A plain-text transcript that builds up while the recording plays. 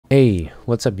Hey,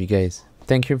 what's up you guys?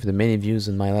 Thank you for the many views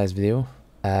on my last video.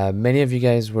 Many of you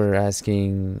guys were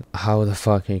asking how the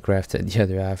fuck I crafted the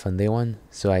other half on day one,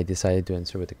 so I decided to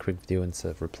answer with a quick video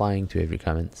instead of replying to every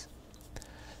comment.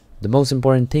 The most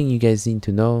important thing you guys need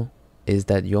to know is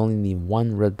that you only need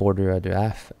one red border other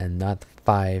half and not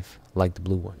 5 like the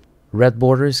blue one. Red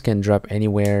borders can drop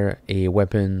anywhere a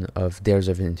weapon of Dares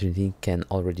of Eternity can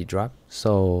already drop,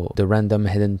 so the random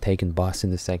hidden taken boss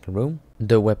in the second room.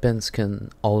 The weapons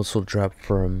can also drop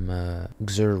from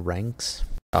Xur ranks,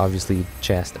 obviously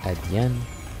chest at the end,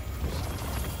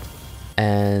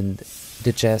 and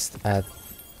the chest at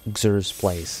Xur's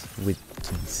place with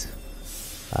keys.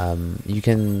 You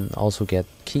can also get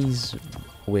keys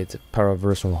with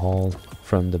Paraversal Hall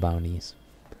from the bounties.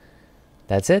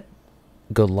 That's it.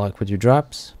 Good luck with your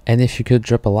drops, and if you could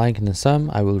drop a like and a sub,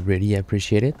 I will really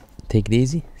appreciate it. Take it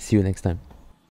easy. See you next time.